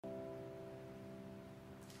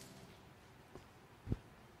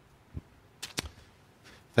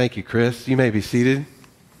Thank you, Chris. You may be seated.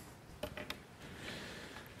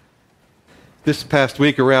 This past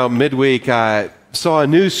week, around midweek, I saw a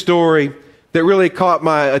news story that really caught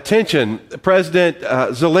my attention. President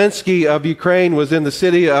Zelensky of Ukraine was in the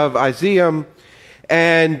city of Izium,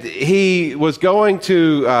 and he was going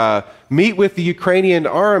to meet with the Ukrainian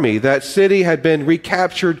army. That city had been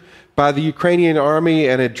recaptured by the Ukrainian army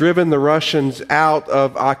and had driven the Russians out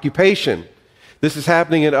of occupation. This is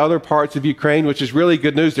happening in other parts of Ukraine, which is really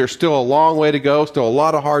good news. There's still a long way to go, still a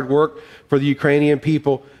lot of hard work for the Ukrainian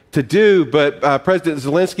people to do, but President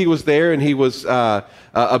Zelensky was there, and he was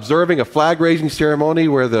observing a flag-raising ceremony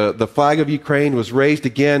where the flag of Ukraine was raised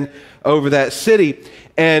again over that city.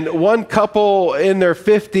 And one couple in their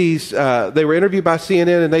 50s, they were interviewed by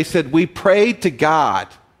CNN, and they said, we prayed to God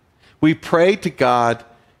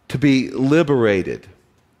to be liberated.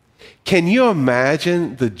 Can you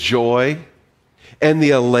imagine the joy and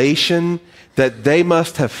the elation that they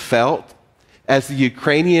must have felt as the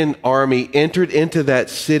Ukrainian army entered into that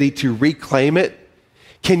city to reclaim it?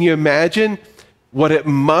 Can you imagine what it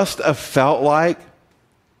must have felt like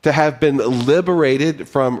to have been liberated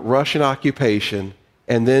from Russian occupation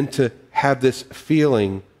and then to have this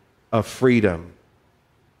feeling of freedom?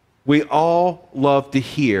 We all love to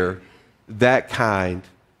hear that kind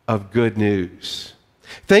of good news.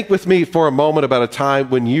 Think with me for a moment about a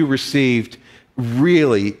time when you received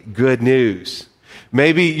really good news.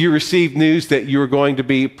 Maybe you received news that you were going to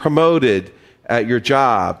be promoted at your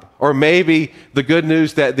job, or maybe the good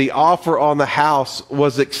news that the offer on the house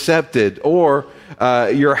was accepted, or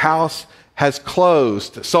your house has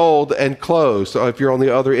sold and closed, so if you're on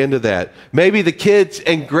the other end of that. Maybe the kids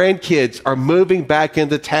and grandkids are moving back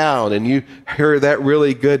into town and you heard that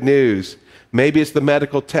really good news. Maybe it's the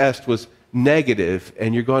medical test was negative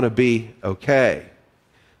and you're going to be okay.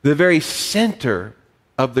 The very center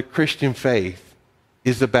of the Christian faith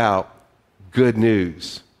is about good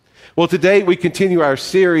news. Well, today we continue our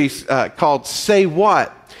series called Say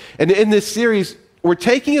What? And in this series, we're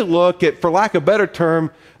taking a look at, for lack of a better term,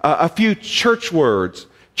 a few church words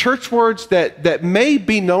that may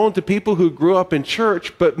be known to people who grew up in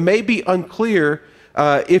church, but may be unclear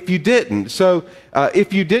if you didn't. So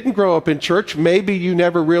if you didn't grow up in church, maybe you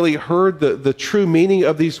never really heard the true meaning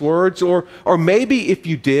of these words, or maybe if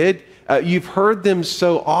you did, you've heard them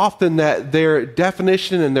so often that their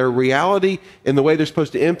definition and their reality and the way they're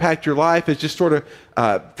supposed to impact your life has just sort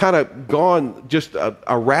of kind of gone just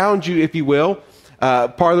around you, if you will.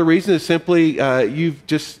 Part of the reason is simply you've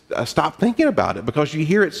just stopped thinking about it because you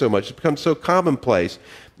hear it so much. It's become so commonplace.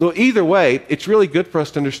 Well, either way, it's really good for us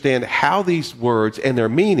to understand how these words and their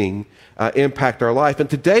meaning impact our life. And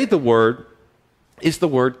today the word is the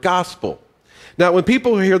word gospel. Now, when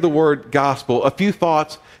people hear the word gospel, a few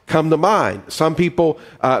thoughts come to mind. Some people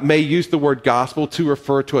may use the word gospel to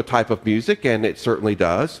refer to a type of music, and it certainly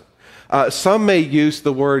does. Some may use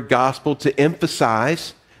the word gospel to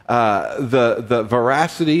emphasize the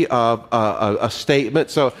veracity of a statement.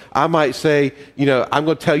 So I might say, I'm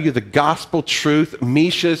going to tell you the gospel truth.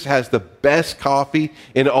 Misha's has the best coffee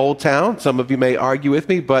in Old Town. Some of you may argue with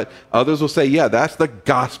me, but others will say, yeah, that's the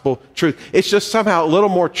gospel truth. It's just somehow a little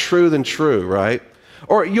more true than true, right?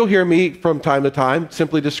 Or you'll hear me from time to time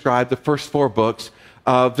simply describe the first 4 books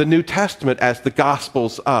of the New Testament as the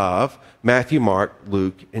Gospels of Matthew, Mark,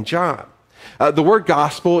 Luke, and John. The word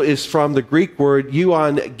gospel is from the Greek word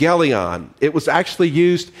euangelion. It was actually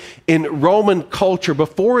used in Roman culture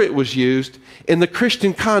before it was used in the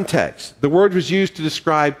Christian context. The word was used to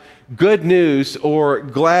describe good news or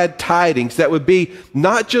glad tidings that would be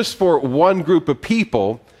not just for one group of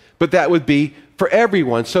people, but that would be for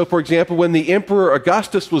everyone. So, for example, when the Emperor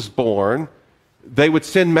Augustus was born, they would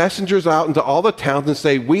send messengers out into all the towns and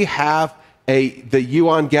say, we have the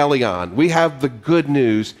euangelion. We have the good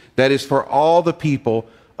news that is for all the people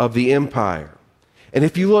of the empire. And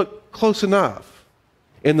if you look close enough,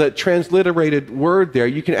 in the transliterated word there,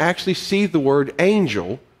 you can actually see the word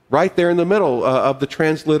angel right there in the middle of the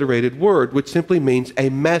transliterated word, which simply means a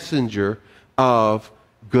messenger of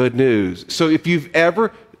good news. So if you've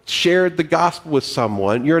ever shared the gospel with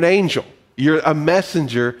someone, you're an angel. You're a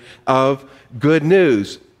messenger of good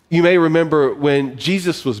news. You may remember when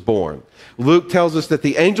Jesus was born. Luke tells us that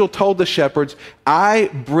the angel told the shepherds, I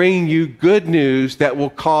bring you good news that will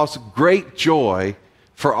cause great joy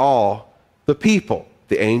for all the people.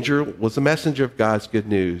 The angel was a messenger of God's good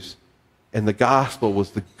news, and the gospel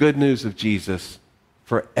was the good news of Jesus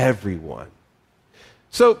for everyone.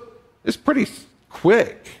 So it's pretty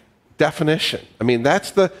quick definition. I mean,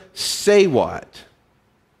 that's the say what.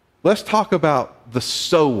 Let's talk about the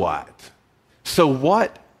so what. So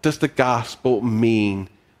what does the gospel mean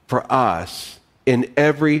for us in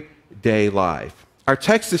everyday life. Our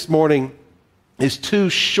text this morning is two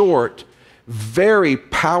short, very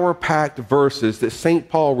power-packed verses that St.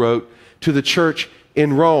 Paul wrote to the church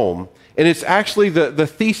in Rome. And it's actually the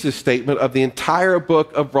thesis statement of the entire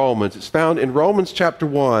book of Romans. It's found in Romans chapter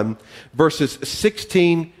 1, verses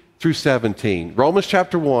 16 through 17. Romans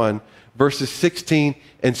chapter 1, verses 16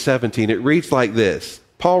 and 17. It reads like this.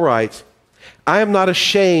 Paul writes, I am not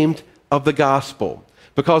ashamed of the gospel,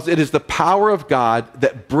 because it is the power of God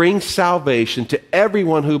that brings salvation to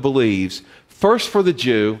everyone who believes, first for the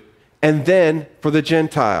Jew and then for the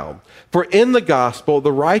Gentile. For in the gospel,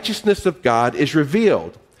 the righteousness of God is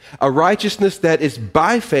revealed, a righteousness that is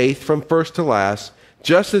by faith from first to last,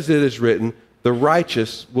 just as it is written, the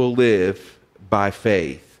righteous will live by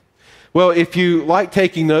faith. Well, if you like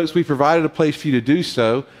taking notes, we provided a place for you to do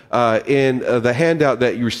so in the handout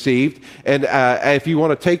that you received. And if you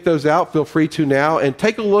want to take those out, feel free to now. And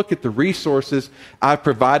take a look at the resources I've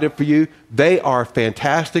provided for you. They are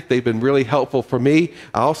fantastic. They've been really helpful for me.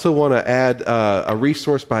 I also want to add a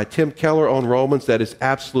resource by Tim Keller on Romans that is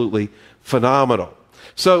absolutely phenomenal.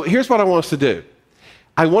 So here's what I want us to do.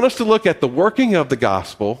 I want us to look at the working of the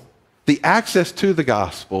gospel, the access to the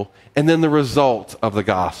gospel, and then the result of the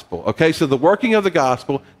gospel. Okay, so the working of the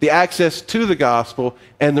gospel, the access to the gospel,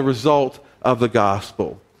 and the result of the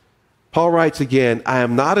gospel. Paul writes again, I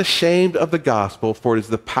am not ashamed of the gospel, for it is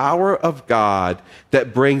the power of God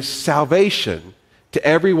that brings salvation to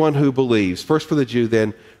everyone who believes, first for the Jew,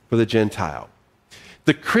 then for the Gentile.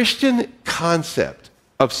 The Christian concept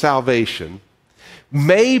of salvation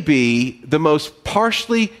may be the most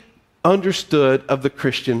partially understood of the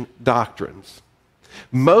Christian doctrines.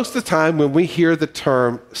 Most of the time when we hear the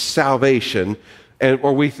term salvation,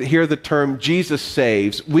 or we hear the term Jesus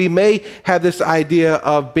saves, we may have this idea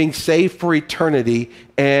of being saved for eternity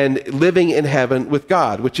and living in heaven with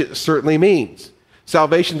God, which it certainly means.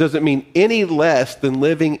 Salvation doesn't mean any less than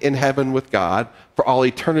living in heaven with God for all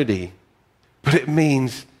eternity, but it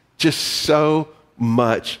means just so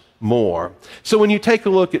much more. So when you take a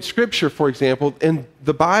look at Scripture, for example, in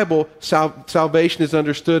the Bible, salvation is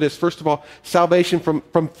understood as, first of all, salvation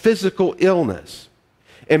from physical illness.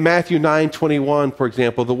 In Matthew 9:21, for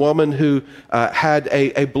example, the woman who had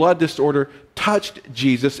a blood disorder touched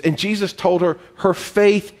Jesus, and Jesus told her her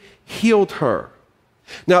faith healed her.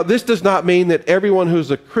 Now, this does not mean that everyone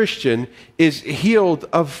who's a Christian is healed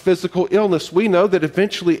of physical illness. We know that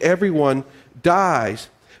eventually everyone dies,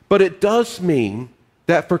 but it does mean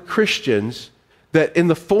that for Christians, that in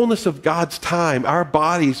the fullness of God's time, our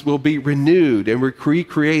bodies will be renewed and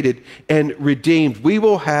recreated and redeemed. We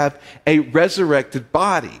will have a resurrected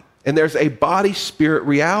body. And there's a body-spirit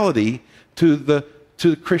reality to the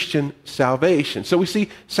Christian salvation. So we see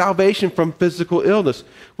salvation from physical illness.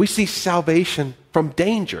 We see salvation from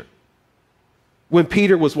danger. When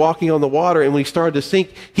Peter was walking on the water and when he started to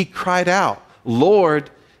sink, he cried out, Lord,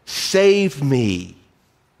 save me.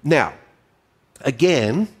 Now,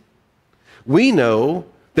 again, we know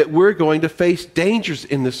that we're going to face dangers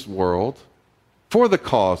in this world for the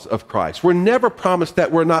cause of Christ. We're never promised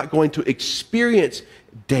that we're not going to experience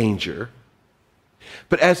danger.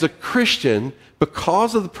 But as a Christian,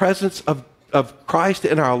 because of the presence of Christ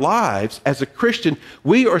in our lives, as a Christian,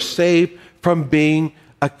 we are saved from being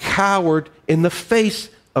a coward in the face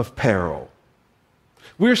of peril.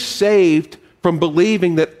 We're saved from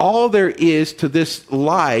believing that all there is to this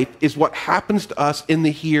life is what happens to us in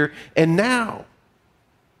the here and now.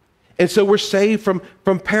 And so we're saved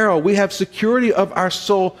from peril. We have security of our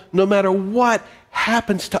soul no matter what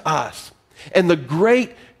happens to us. And the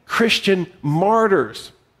great Christian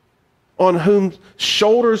martyrs on whose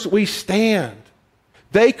shoulders we stand,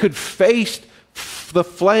 they could face the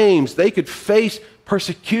flames, they could face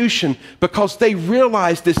persecution because they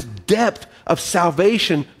realized this depth of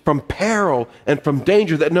salvation from peril and from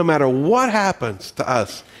danger, that no matter what happens to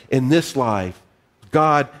us in this life,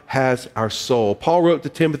 God has our soul. Paul wrote to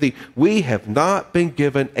Timothy, we have not been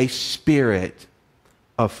given a spirit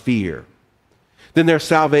of fear. Then there's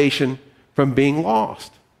salvation from being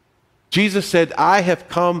lost. Jesus said, I have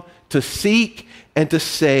come to seek and to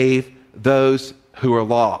save those who are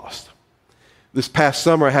lost. This past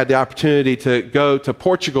summer, I had the opportunity to go to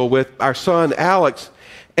Portugal with our son, Alex.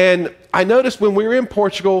 And I noticed when we were in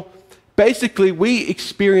Portugal, basically we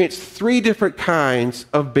experienced three different kinds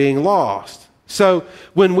of being lost. So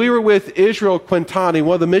when we were with Israel Quintani,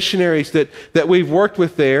 one of the missionaries that we've worked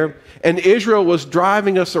with there, and Israel was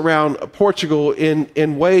driving us around Portugal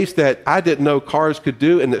in ways that I didn't know cars could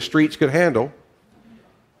do and that streets could handle,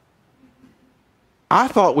 I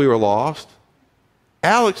thought we were lost.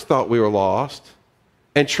 Alex thought we were lost.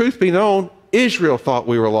 And truth be known, Israel thought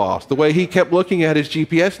we were lost, the way he kept looking at his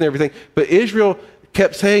GPS and everything. But Israel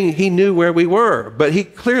kept saying he knew where we were, but he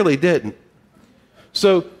clearly didn't.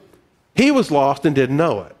 So he was lost and didn't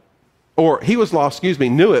know it. Or he was lost,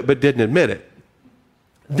 knew it, but didn't admit it.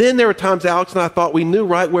 Then there were times Alex and I thought we knew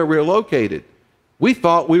right where we were located. We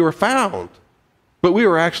thought we were found, but we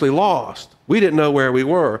were actually lost. We didn't know where we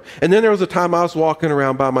were. And then there was a time I was walking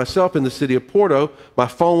around by myself in the city of Porto. My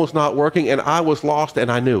phone was not working, and I was lost,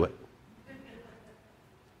 and I knew it.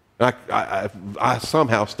 I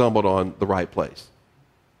somehow stumbled on the right place.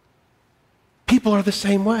 People are the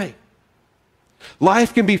same way.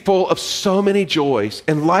 Life can be full of so many joys,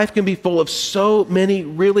 and life can be full of so many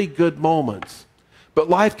really good moments. But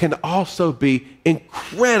life can also be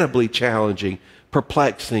incredibly challenging,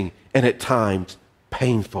 perplexing, and at times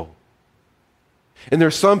painful. And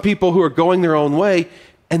there's some people who are going their own way,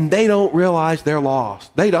 and they don't realize they're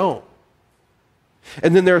lost. They don't.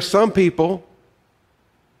 And then there are some people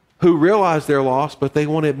who realize they're lost, but they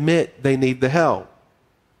won't admit they need the help.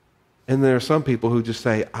 And there are some people who just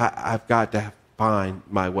say, I've got to find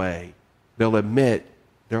my way. They'll admit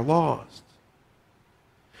they're lost.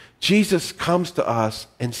 Jesus comes to us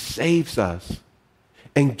and saves us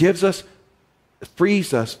and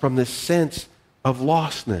frees us from this sense of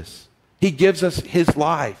lostness. He gives us his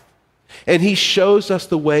life, and he shows us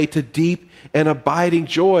the way to deep and abiding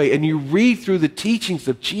joy. And you read through the teachings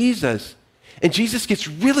of Jesus, and Jesus gets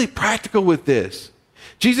really practical with this.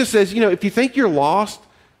 Jesus says, if you think you're lost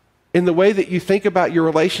in the way that you think about your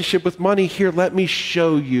relationship with money, here, let me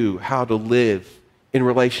show you how to live in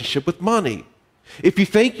relationship with money. If you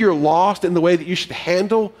think you're lost in the way that you should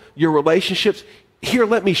handle your relationships, here,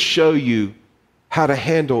 let me show you how to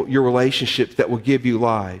handle your relationships that will give you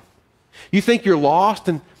life. You think you're lost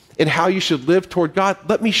in how you should live toward God?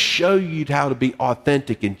 Let me show you how to be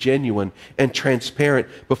authentic and genuine and transparent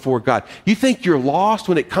before God. You think you're lost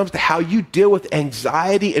when it comes to how you deal with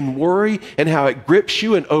anxiety and worry and how it grips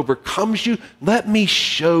you and overcomes you? Let me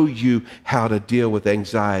show you how to deal with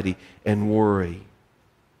anxiety and worry.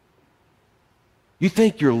 You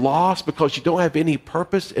think you're lost because you don't have any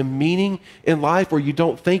purpose and meaning in life, or you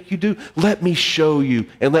don't think you do? Let me show you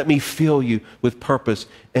and let me fill you with purpose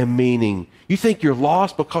and meaning. You think you're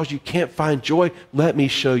lost because you can't find joy? Let me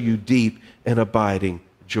show you deep and abiding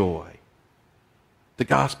joy. The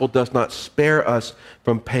gospel does not spare us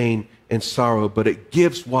from pain and sorrow, but it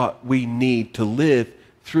gives what we need to live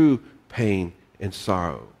through pain and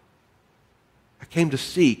sorrow. I came to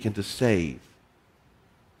seek and to save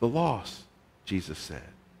the lost, Jesus said.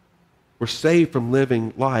 We're saved from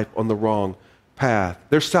living life on the wrong path.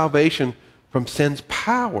 There's salvation from sin's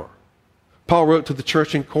power. Paul wrote to the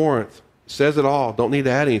church in Corinth, says it all, don't need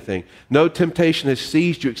to add anything. No temptation has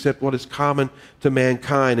seized you except what is common to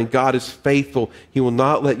mankind, and God is faithful. He will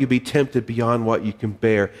not let you be tempted beyond what you can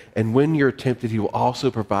bear. And when you're tempted, he will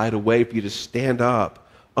also provide a way for you to stand up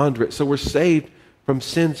under it. So we're saved from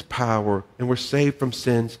sin's power, and we're saved from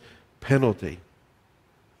sin's penalty.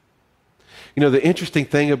 The interesting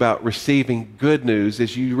thing about receiving good news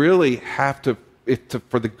is you really have to,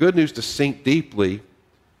 for the good news to sink deeply,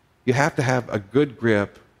 you have to have a good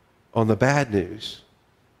grip on the bad news.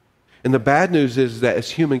 And the bad news is that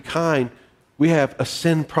as humankind, we have a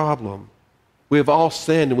sin problem. We have all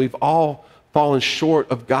sinned, and we've all fallen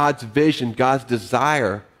short of God's vision, God's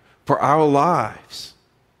desire for our lives.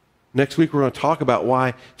 Next week, we're going to talk about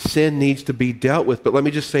why sin needs to be dealt with. But let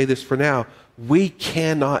me just say this for now. We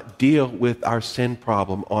cannot deal with our sin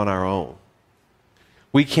problem on our own.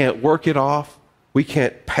 We can't work it off. We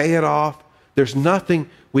can't pay it off. There's nothing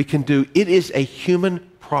we can do. It is a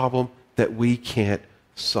human problem that we can't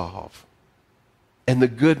solve. And the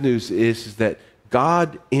good news is that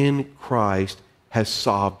God in Christ has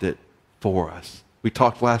solved it for us. We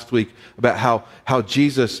talked last week about how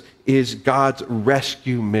Jesus is God's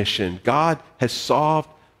rescue mission. God has solved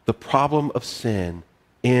the problem of sin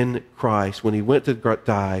in Christ when he went to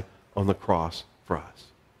die on the cross for us.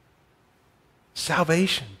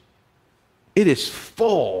 Salvation. It is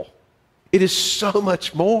full. It is so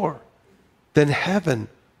much more than heaven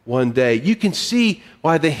one day. You can see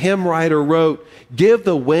why the hymn writer wrote, "Give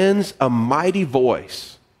the winds a mighty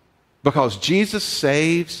voice, because Jesus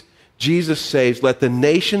saves, Jesus saves. Let the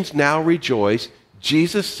nations now rejoice.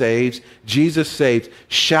 Jesus saves, Jesus saves.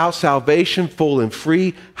 Shout salvation full and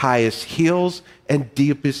free, highest hills and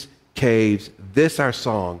deepest caves." This our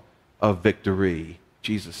song of victory.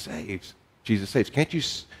 Jesus saves, Jesus saves. Can't you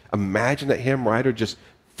imagine that hymn writer just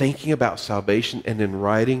thinking about salvation and then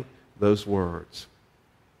writing those words?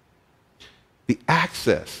 The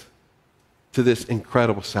access to this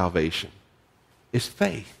incredible salvation is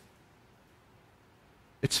faith.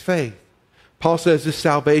 It's faith. Paul says this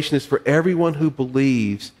salvation is for everyone who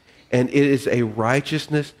believes, and it is a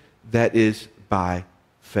righteousness that is by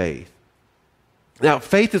faith. Now,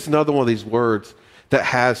 faith is another one of these words that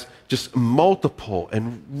has just multiple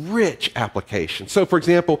and rich applications. So, for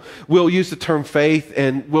example, we'll use the term faith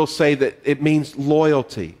and we'll say that it means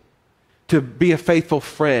loyalty, to be a faithful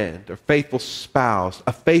friend or faithful spouse,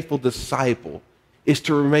 a faithful disciple is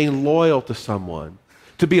to remain loyal to someone.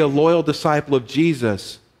 To be a loyal disciple of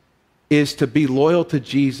Jesus is to be loyal to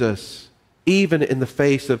Jesus even in the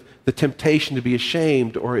face of the temptation to be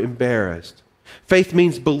ashamed or embarrassed. Faith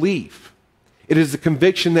means belief. It is the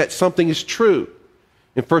conviction that something is true.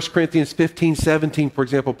 In 1 Corinthians 15:17, for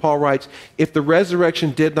example, Paul writes, if the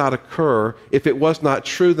resurrection did not occur, if it was not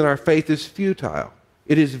true, then our faith is futile.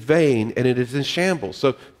 It is vain and it is in shambles.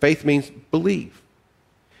 So faith means belief.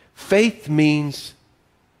 Faith means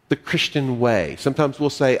the Christian way. Sometimes we'll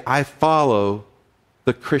say, I follow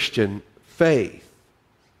the Christian faith.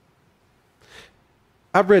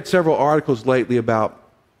 I've read several articles lately about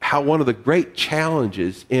how one of the great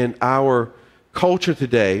challenges in our culture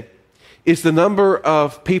today is the number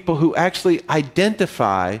of people who actually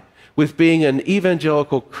identify with being an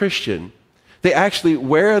evangelical Christian. They actually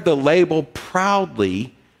wear the label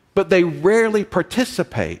proudly, but they rarely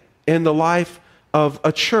participate in the life of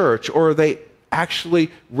a church, or they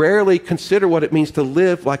actually rarely consider what it means to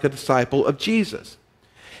live like a disciple of Jesus.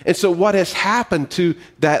 And so what has happened to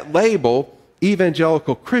that label,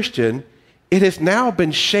 evangelical Christian, it has now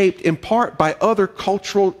been shaped in part by other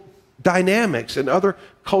cultural dynamics and other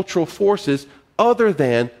cultural forces other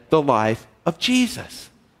than the life of Jesus.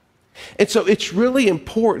 And so it's really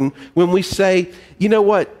important when we say, you know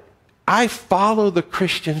what, I follow the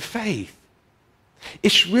Christian faith.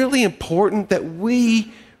 It's really important that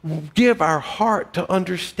we give our heart to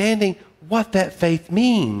understanding what that faith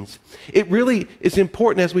means. It really is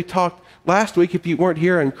important, as we talked last week. If you weren't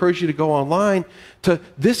here, I encourage you to go online.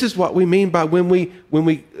 This is what we mean by when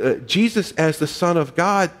we Jesus as the Son of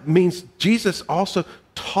God means Jesus also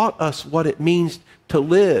taught us what it means to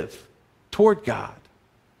live toward God.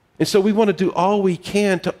 And so we want to do all we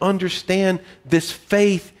can to understand this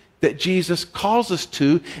faith that Jesus calls us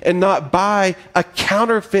to, and not buy a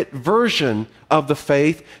counterfeit version of the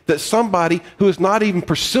faith that somebody who is not even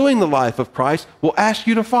pursuing the life of Christ will ask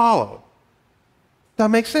you to follow.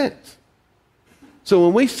 That makes sense. So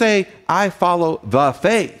when we say, I follow the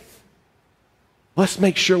faith, let's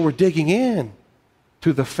make sure we're digging in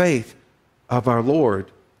to the faith of our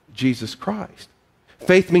Lord Jesus Christ.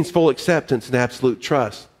 Faith means full acceptance and absolute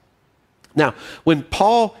trust. Now, when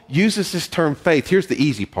Paul uses this term faith, here's the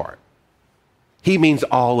easy part. He means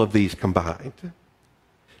all of these combined.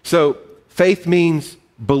 So faith means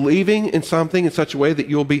believing in something in such a way that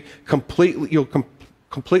you'll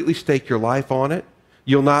completely stake your life on it.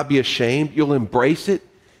 You'll not be ashamed. You'll embrace it,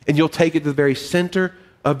 and you'll take it to the very center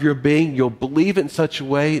of your being. You'll believe it in such a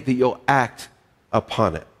way that you'll act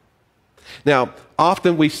upon it. Now,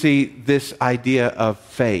 often we see this idea of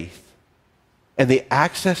faith and the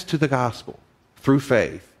access to the gospel through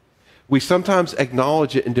faith. We sometimes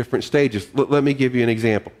acknowledge it in different stages. Let me give you an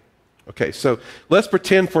example. Okay, so let's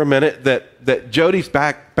pretend for a minute that Jody's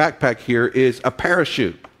backpack here is a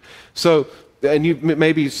parachute. So, and you've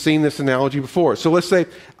maybe seen this analogy before. So let's say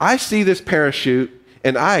I see this parachute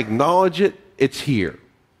and I acknowledge it, it's here.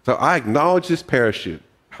 So I acknowledge this parachute,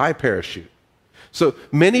 high parachute. So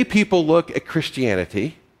many people look at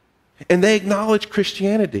Christianity and they acknowledge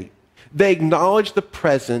Christianity. They acknowledge the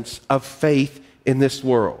presence of faith in this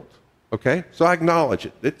world. Okay? So I acknowledge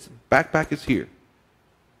it. Its backpack is here.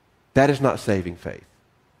 That is not saving faith.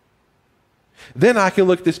 Then I can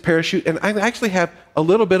look at this parachute and I actually have a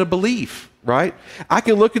little bit of belief, right? I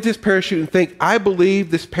can look at this parachute and think, I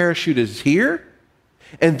believe this parachute is here,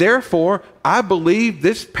 and therefore I believe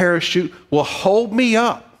this parachute will hold me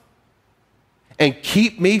up and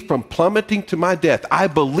keep me from plummeting to my death. I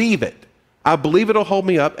believe it. I believe it'll hold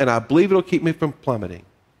me up, and I believe it'll keep me from plummeting.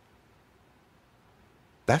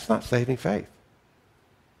 That's not saving faith.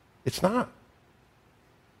 It's not.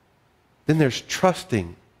 Then there's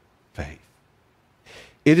trusting faith.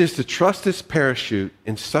 It is to trust this parachute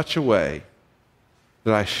in such a way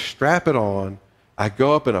that I strap it on, I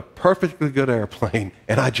go up in a perfectly good airplane,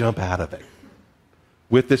 and I jump out of it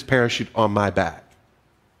with this parachute on my back.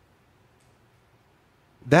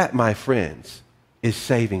 That, my friends, is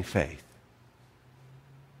saving faith.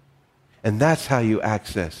 And that's how you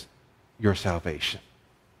access your salvation.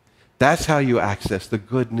 That's how you access the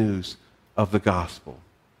good news of the gospel,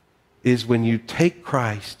 is when you take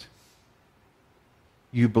Christ,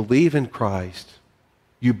 you believe in Christ,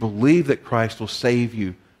 you believe that Christ will save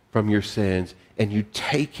you from your sins, and you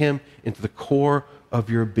take him into the core of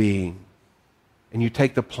your being, and you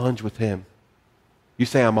take the plunge with him. You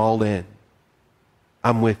say, I'm all in.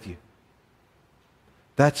 I'm with you.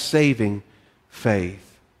 That's saving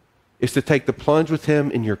faith. It's to take the plunge with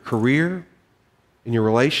him in your career, in your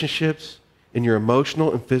relationships, in your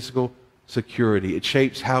emotional and physical security. It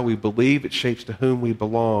shapes how we believe, it shapes to whom we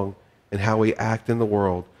belong, and how we act in the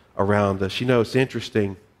world around us. You know, it's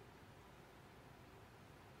interesting.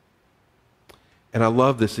 And I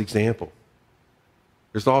love this example.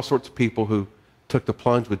 There's all sorts of people who took the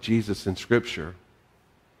plunge with Jesus in Scripture.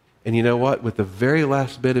 And you know what? With the very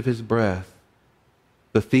last bit of his breath,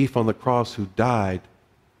 the thief on the cross who died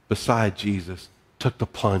beside Jesus took the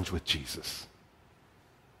plunge with Jesus.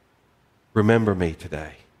 Remember me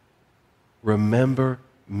today. Remember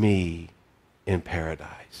me in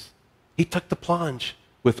paradise. He took the plunge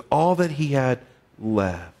with all that he had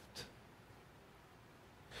left.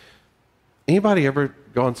 Anybody ever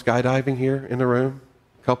gone skydiving here in the room?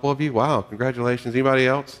 A couple of you? Wow, congratulations. Anybody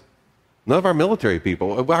else? None of our military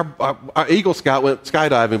people. Our Eagle Scout went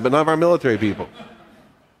skydiving, but none of our military people.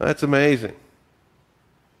 That's amazing.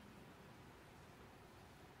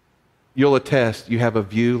 You'll attest you have a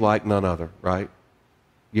view like none other, right?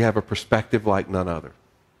 You have a perspective like none other.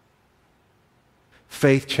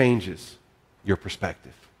 Faith changes your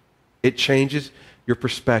perspective. It changes your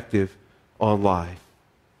perspective on life.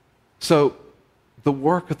 So, the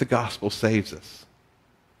work of the gospel saves us.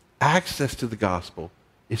 Access to the gospel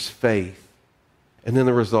is faith. And then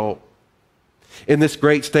the result. In this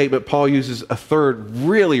great statement, Paul uses a third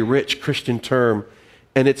really rich Christian term,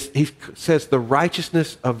 and he says the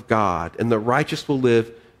righteousness of God, and the righteous will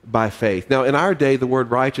live by faith. Now, in our day, the word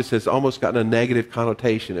righteous has almost gotten a negative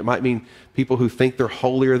connotation. It might mean people who think they're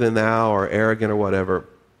holier than thou or arrogant or whatever.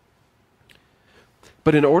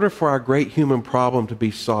 But in order for our great human problem to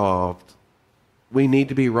be solved, we need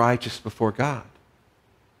to be righteous before God.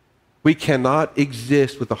 We cannot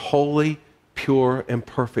exist with a holy, pure, and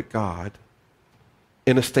perfect God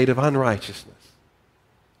in a state of unrighteousness,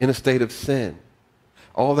 in a state of sin.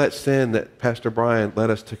 All that sin that Pastor Brian led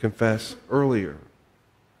us to confess earlier.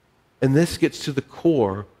 And this gets to the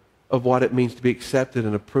core of what it means to be accepted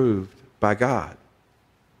and approved by God.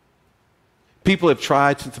 People have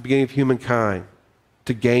tried since the beginning of humankind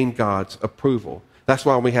to gain God's approval. That's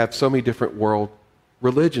why we have so many different world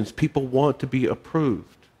religions. People want to be approved.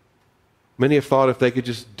 Many have thought if they could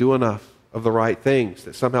just do enough of the right things,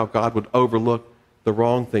 that somehow God would overlook the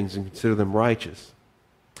wrong things and consider them righteous.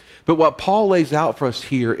 But what Paul lays out for us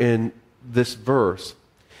here in this verse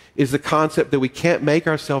is the concept that we can't make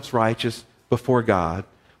ourselves righteous before God.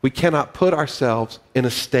 We cannot put ourselves in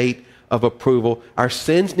a state of approval. Our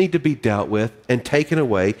sins need to be dealt with and taken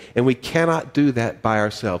away, and we cannot do that by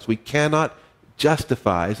ourselves. We cannot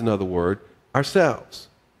justify, is another word, ourselves.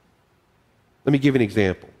 Let me give you an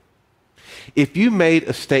example. If you made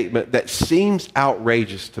a statement that seems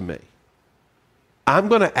outrageous to me, I'm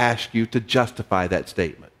going to ask you to justify that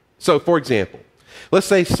statement. So, for example, let's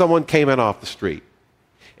say someone came in off the street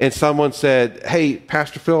and someone said, hey,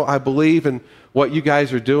 Pastor Phil, I believe in what you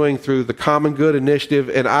guys are doing through the Common Good Initiative,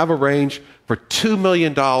 and I've arranged for $2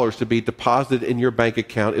 million to be deposited in your bank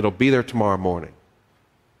account. It'll be there tomorrow morning.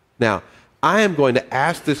 Now, I am going to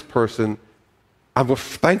ask this person, I'm going to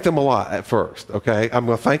thank them a lot at first, okay? I'm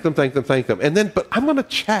going to thank them. And then, but I'm going to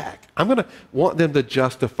check. I'm going to want them to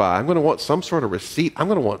justify. I'm going to want some sort of receipt. I'm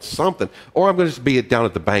going to want something. Or I'm going to just be down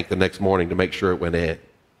at the bank the next morning to make sure it went in.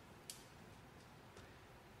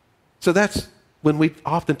 So that's when we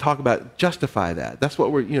often talk about justify that. That's what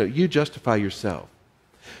you justify yourself.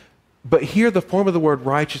 But here the form of the word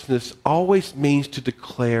righteousness always means to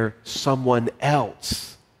declare someone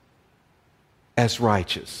else as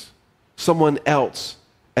righteous. Someone else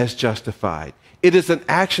as justified. It is an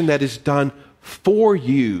action that is done for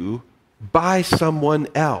you by someone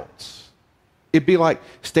else. It'd be like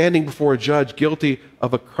standing before a judge guilty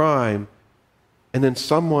of a crime and then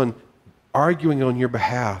someone arguing on your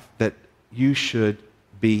behalf that you should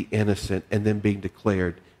be innocent and then being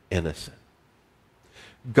declared innocent.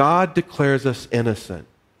 God declares us innocent,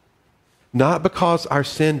 not because our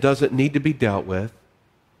sin doesn't need to be dealt with,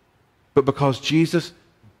 but because Jesus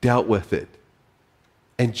dealt with it.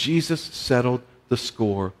 And Jesus settled the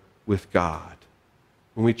score with God.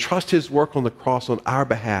 When we trust his work on the cross on our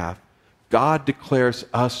behalf, God declares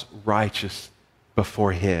us righteous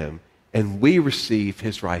before him, and we receive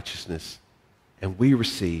his righteousness, and we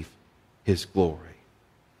receive his glory.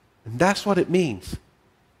 And that's what it means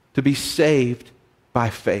to be saved by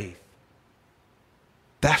faith.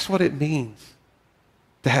 That's what it means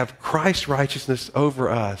to have Christ's righteousness over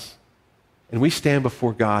us and we stand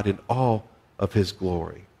before God in all of his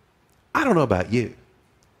glory. I don't know about you,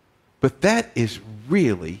 but that is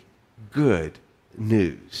really good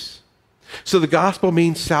news. So the gospel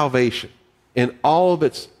means salvation in all of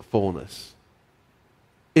its fullness.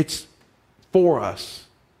 It's for us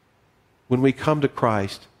when we come to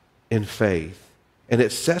Christ in faith, and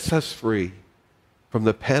it sets us free from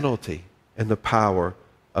the penalty and the power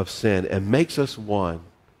of sin and makes us one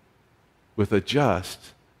with a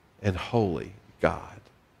just and holy God.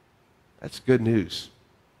 That's good news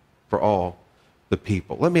for all the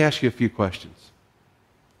people. Let me ask you a few questions.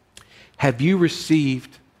 Have you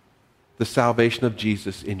received the salvation of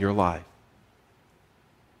Jesus in your life?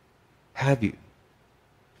 Have you?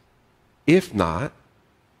 If not,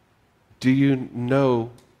 do you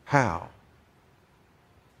know how?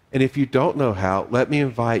 And if you don't know how, let me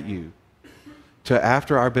invite you to,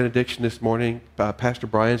 after our benediction this morning, Pastor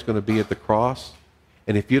Brian's going to be at the cross.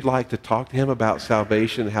 And if you'd like to talk to him about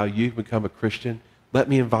salvation and how you've become a Christian, let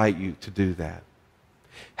me invite you to do that.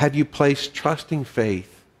 Have you placed trusting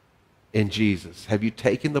faith in Jesus? Have you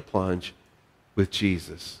taken the plunge with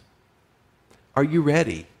Jesus? Are you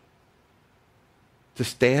ready to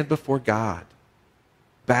stand before God,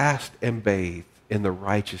 bathed and bathed in the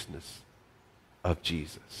righteousness of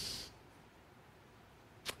Jesus?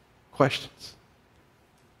 Questions.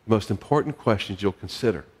 Most important questions you'll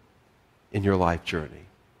consider in your life journey.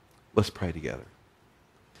 Let's pray together.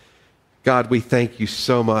 God, we thank you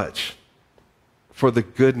so much for the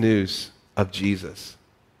good news of Jesus.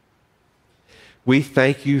 We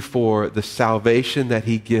thank you for the salvation that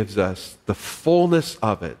he gives us, the fullness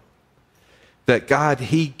of it. That God,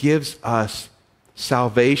 he gives us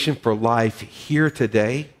salvation for life here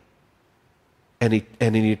today and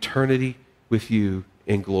in eternity with you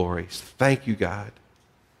in glory. So thank you, God.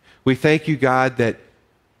 We thank you, God, that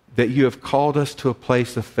you have called us to a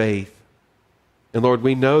place of faith. And Lord,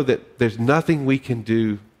 we know that there's nothing we can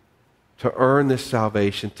do to earn this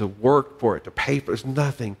salvation, to work for it, to pay for it. There's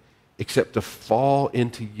nothing except to fall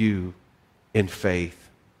into you in faith.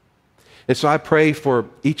 And so I pray for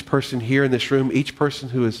each person here in this room, each person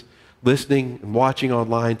who is listening and watching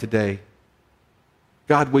online today.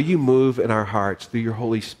 God, will you move in our hearts through your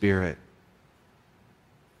Holy Spirit?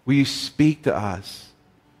 Will you speak to us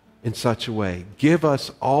in such a way? Give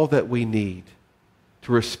us all that we need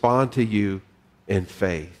to respond to you in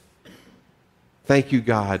faith. Thank you,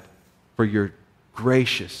 God, for your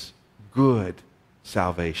gracious, good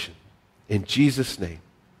salvation. In Jesus' name,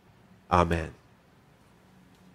 amen.